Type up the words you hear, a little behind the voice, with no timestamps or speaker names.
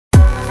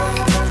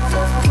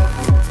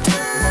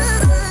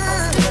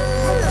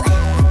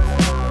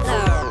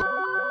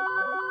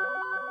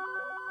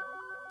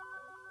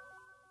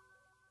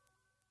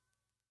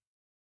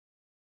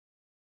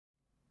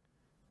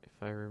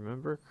I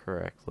remember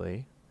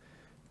correctly,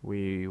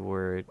 we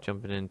were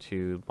jumping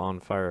into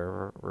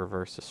Bonfire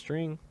reverse a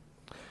string.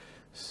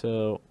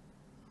 So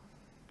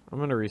I'm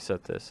going to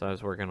reset this. I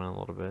was working on it a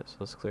little bit, so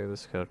let's clear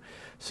this code.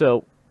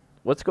 So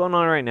what's going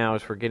on right now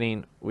is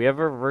we have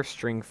a reverse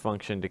string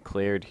function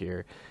declared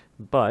here,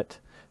 but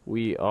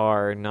we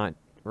are not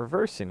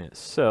reversing it.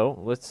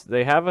 So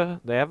they have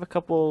a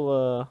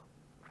couple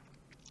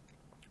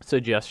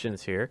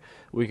suggestions here.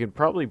 We could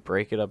probably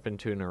break it up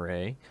into an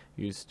array,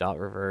 use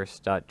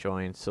 .reverse,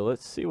 .join. So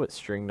let's see what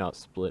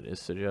string.split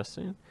is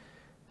suggesting.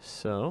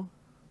 So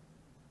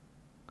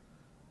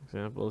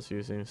examples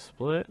using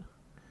split.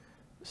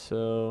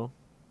 So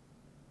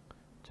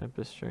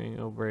Tempest string,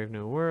 oh brave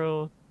new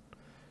world.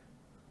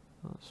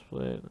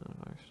 Split.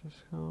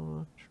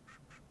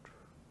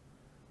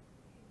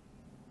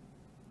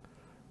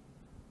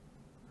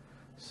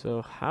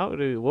 So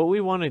what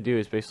we want to do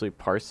is basically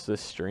parse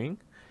this string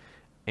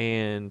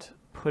and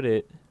put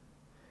it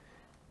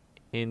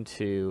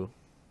into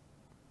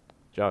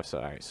Java.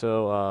 Sorry.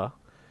 So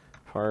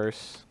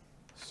parse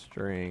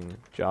string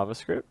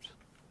JavaScript.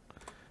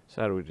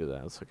 So how do we do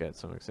that? Let's look at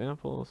some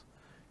examples.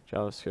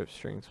 JavaScript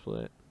string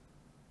split.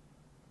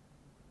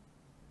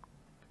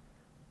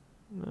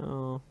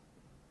 No.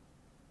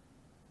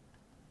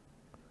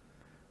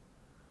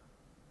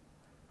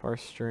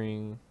 Parse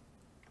string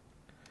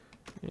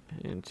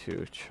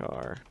into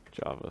char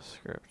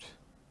JavaScript.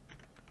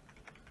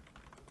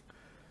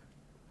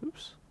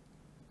 Oops.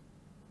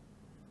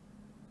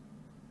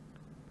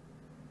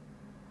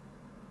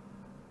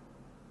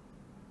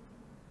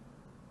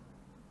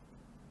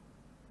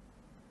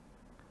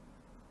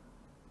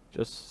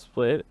 Just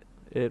split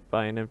it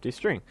by an empty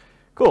string.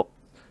 Cool.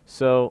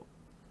 So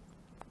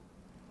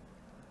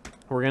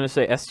we're going to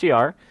say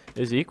str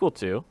is equal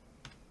to.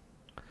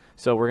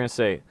 So we're going to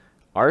say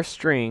our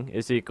string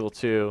is equal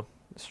to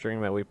the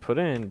string that we put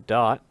in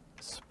dot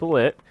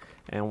split.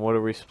 And what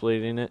are we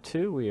splitting it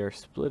to? We are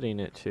splitting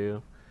it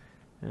to,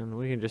 and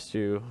we can just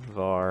do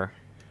var.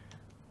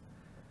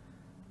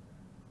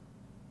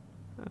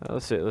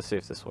 Let's see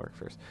if this works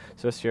first.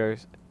 So str,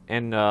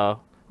 and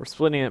we're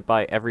splitting it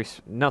by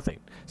nothing.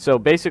 So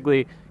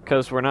basically,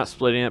 because we're not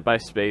splitting it by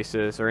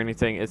spaces or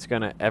anything, it's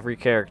gonna every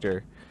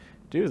character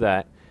do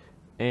that.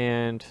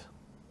 And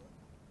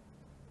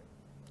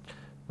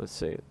we'll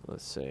say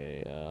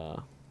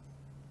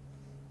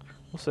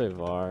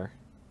var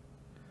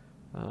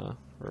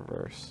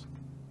reverse.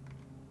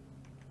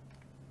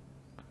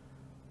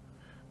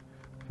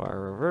 Var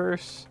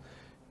reverse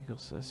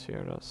equals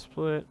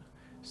str.split.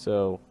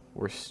 So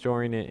we're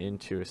storing it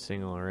into a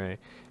single array,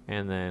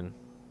 and then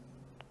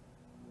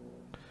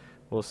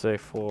we'll say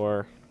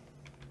for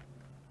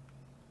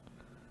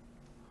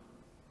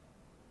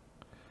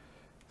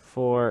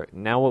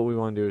now what we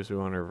want to do is we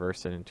want to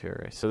reverse it into an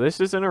array. So this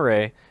is an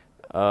array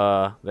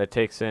that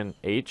takes in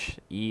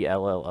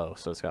HELLO,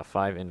 so it's got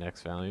 5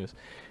 index values,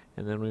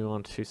 and then we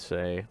want to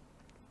say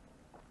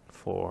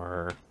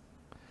for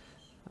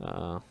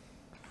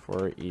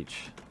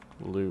each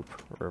loop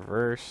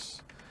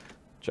reverse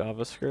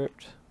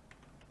JavaScript.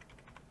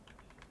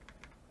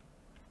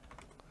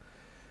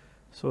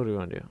 So what do we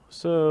want to do?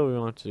 So we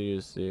want to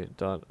use the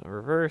dot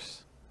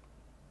reverse.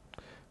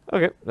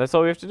 Okay, that's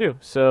all we have to do.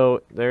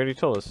 So they already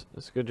told us.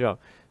 That's a good job.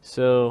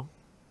 So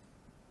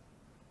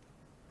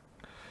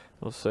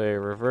we'll say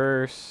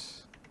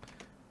reverse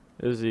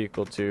is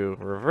equal to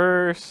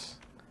reverse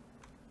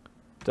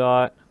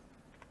dot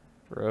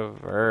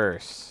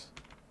reverse.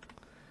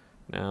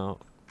 Now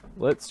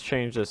let's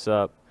change this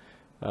up.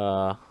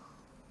 We'll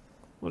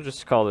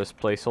just call this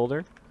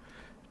placeholder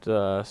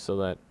so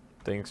that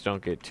things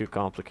don't get too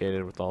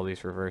complicated with all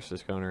these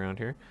reverses going around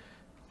here.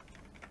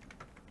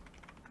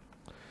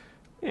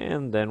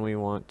 And then we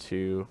want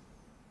to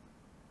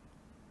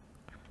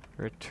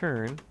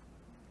return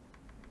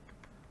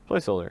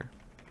placeholder.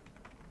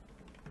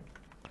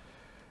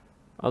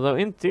 Although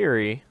in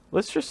theory,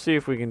 let's just see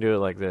if we can do it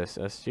like this.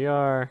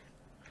 str,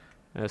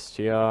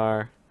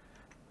 str,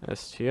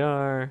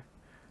 str,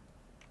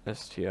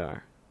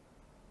 str.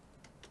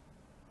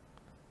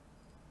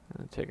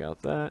 And take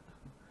out that.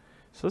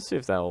 So let's see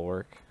if that will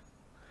work.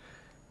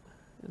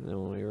 And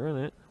then when we run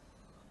it,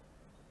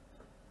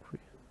 the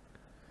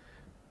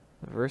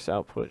reverse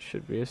output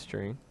should be a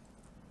string.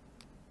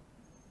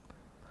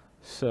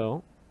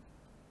 So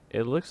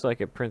it looks like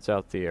it prints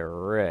out the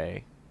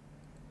array.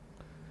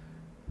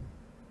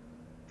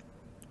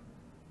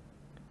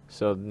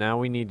 So now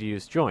we need to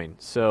use join.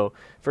 So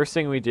first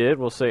thing we did,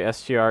 we'll say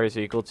str is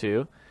equal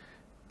to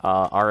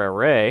our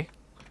array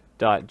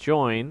dot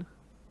join,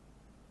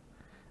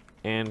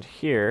 and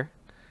here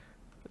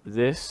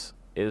this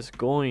is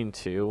going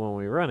to, when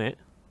we run it,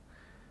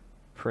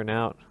 print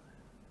out,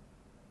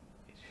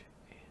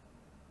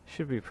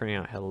 should be printing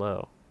out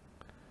hello.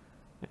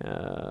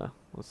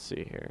 Let's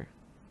see here.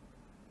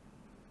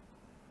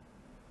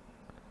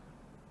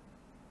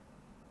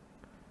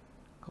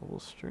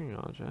 Global string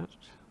object.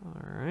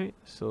 Alright,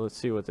 so let's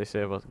see what they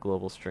say about the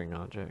global string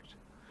object.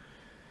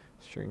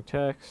 String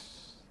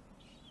text.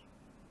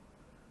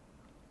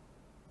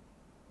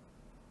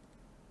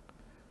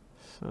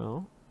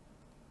 So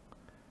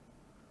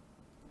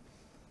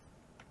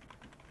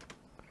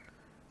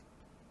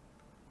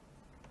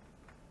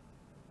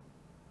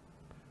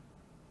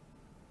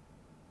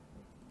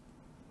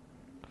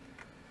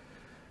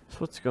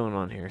what's going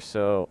on here?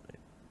 So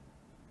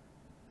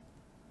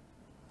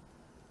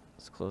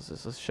let's close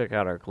this. Let's check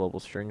out our global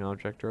string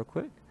object real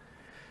quick.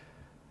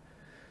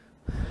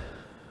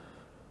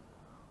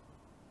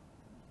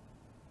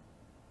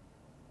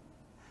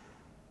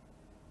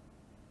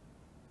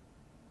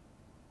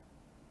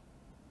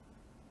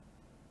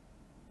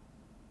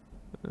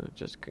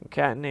 Just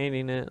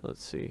concatenating it.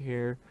 Let's see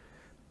here.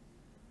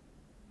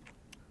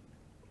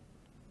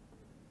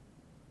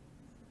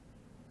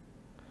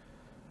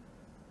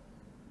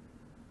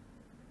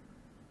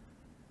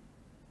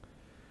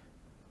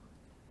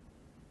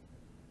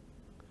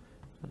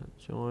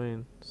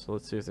 Join. So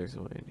let's see if there's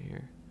a way in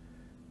here.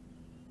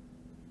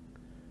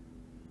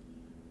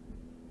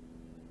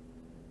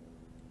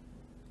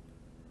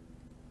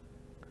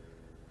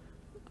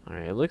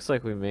 Alright, it looks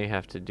like we may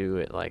have to do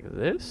it like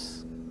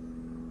this.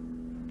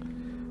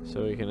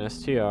 So we can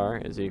str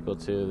is equal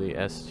to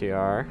the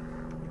str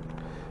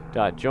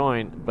dot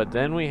join, but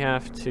then we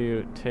have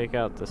to take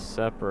out the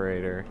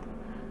separator.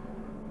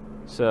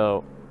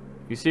 So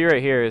you see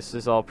right here, this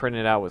is all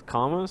printed out with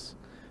commas.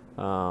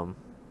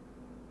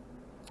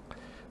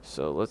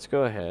 So let's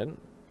go ahead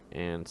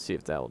and see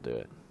if that will do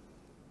it.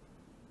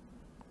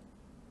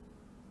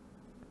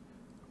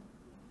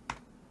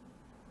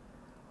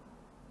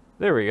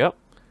 There we go.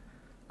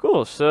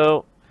 Cool.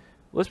 So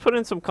let's put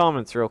in some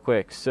comments real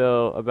quick.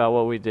 So about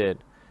what we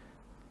did.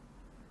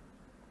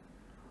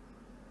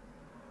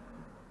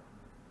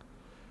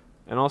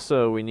 And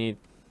also we need,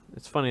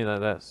 it's funny that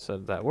that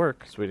said that worked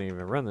because we didn't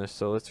even run this.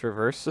 So let's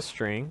reverse the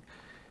string.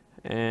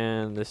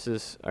 And this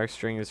is, our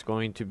string is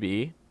going to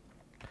be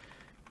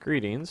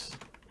greetings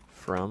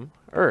from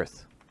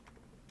Earth.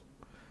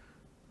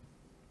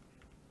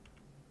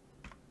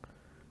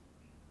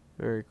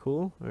 Very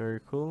cool, very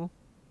cool.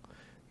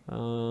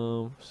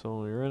 So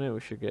when we run it, we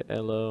should get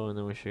hello, and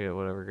then we should get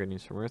whatever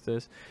greetings from Earth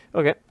is.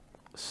 Okay,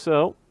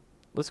 so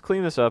let's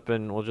clean this up,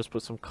 and we'll just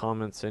put some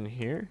comments in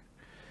here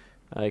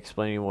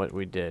explaining what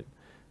we did.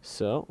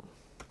 So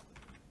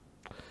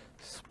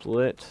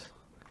split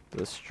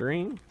the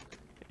string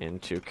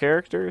into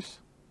characters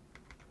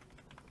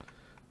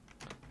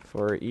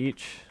for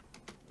each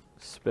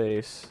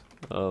space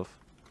of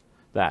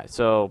that.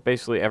 So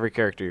basically every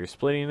character you're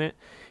splitting it.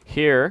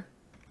 Here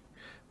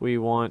we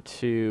want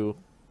to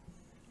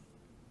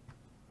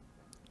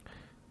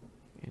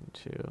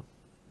into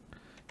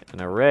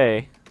an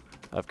array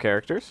of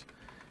characters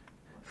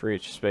for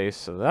each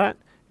space of that,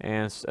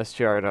 and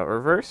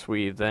str.reverse,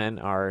 we then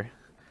are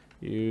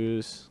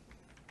use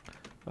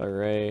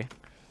array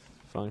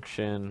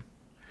function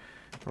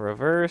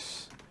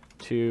reverse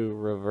to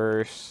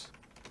reverse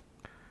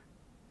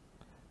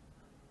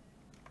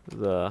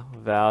the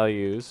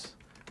values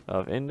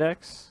of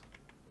index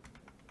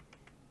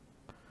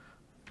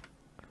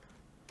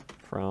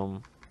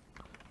from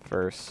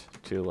first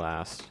to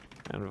last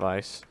and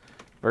vice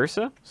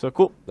versa. So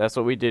cool, that's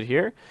what we did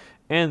here.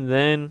 And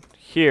then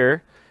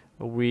here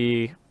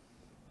we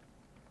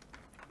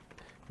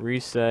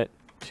reset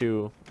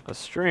to a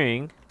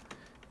string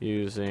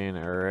using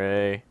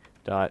array.join,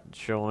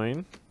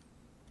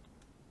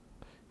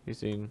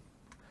 using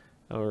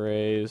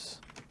arrays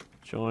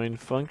join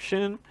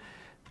function,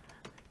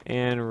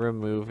 and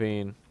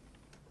removing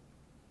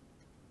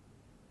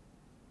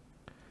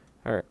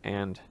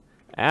and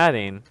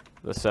adding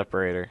the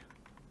separator.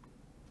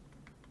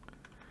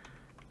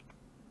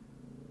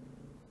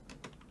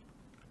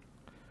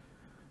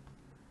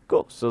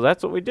 Cool, so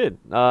that's what we did.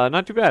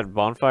 Not too bad.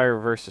 Bonfire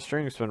reverse the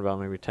string. We spent about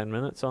maybe 10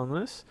 minutes on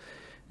this.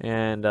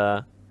 And,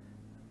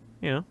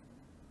 you know,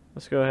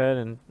 let's go ahead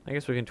and I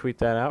guess we can tweet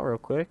that out real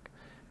quick.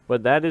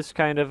 But that is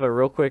kind of a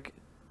real quick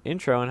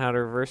intro on how to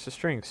reverse a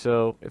string.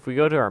 So if we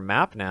go to our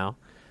map now,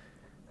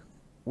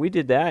 we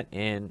did that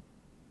in,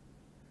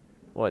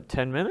 what,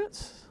 10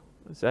 minutes?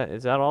 Is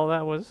that all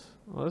that was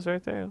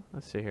right there?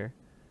 Let's see here.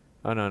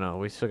 Oh, no,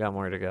 we still got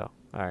more to go.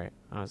 All right,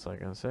 I was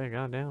like, gonna say,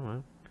 goddamn,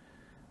 man.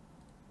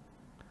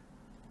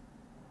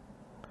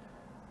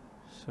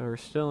 So we're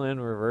still in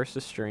reverse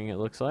the string, it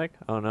looks like.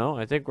 Oh no,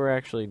 I think we're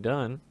actually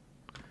done.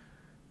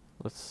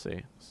 Let's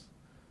see.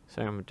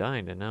 Sorry, I'm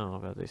dying to know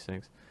about these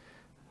things.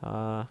 So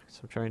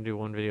I'm trying to do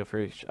one video for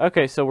each.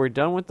 Okay, so we're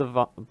done with the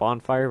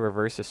bonfire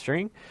reverse the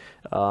string.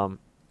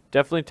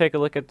 Definitely take a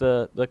look at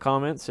the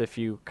comments if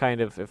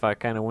I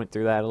kind of went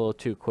through that a little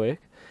too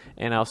quick.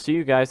 And I'll see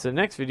you guys in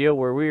the next video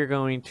where we are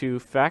going to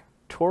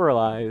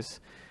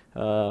factorialize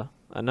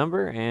a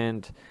number,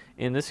 and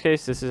in this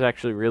case this is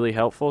actually really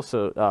helpful.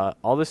 So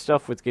all this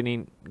stuff with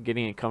getting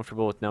it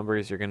comfortable with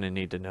numbers, you're going to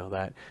need to know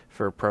that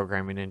for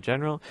programming in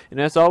general. And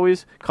as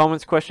always,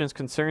 comments, questions,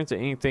 concerns, and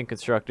anything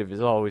constructive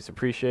is always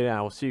appreciated.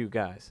 I will see you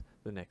guys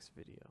in the next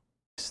video.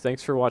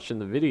 Thanks for watching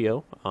the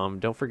video.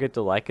 Don't forget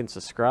to like and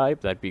subscribe,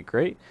 that'd be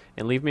great,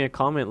 and leave me a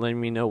comment letting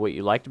me know what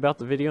you liked about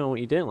the video and what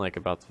you didn't like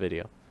about the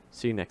video.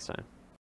 See you next time.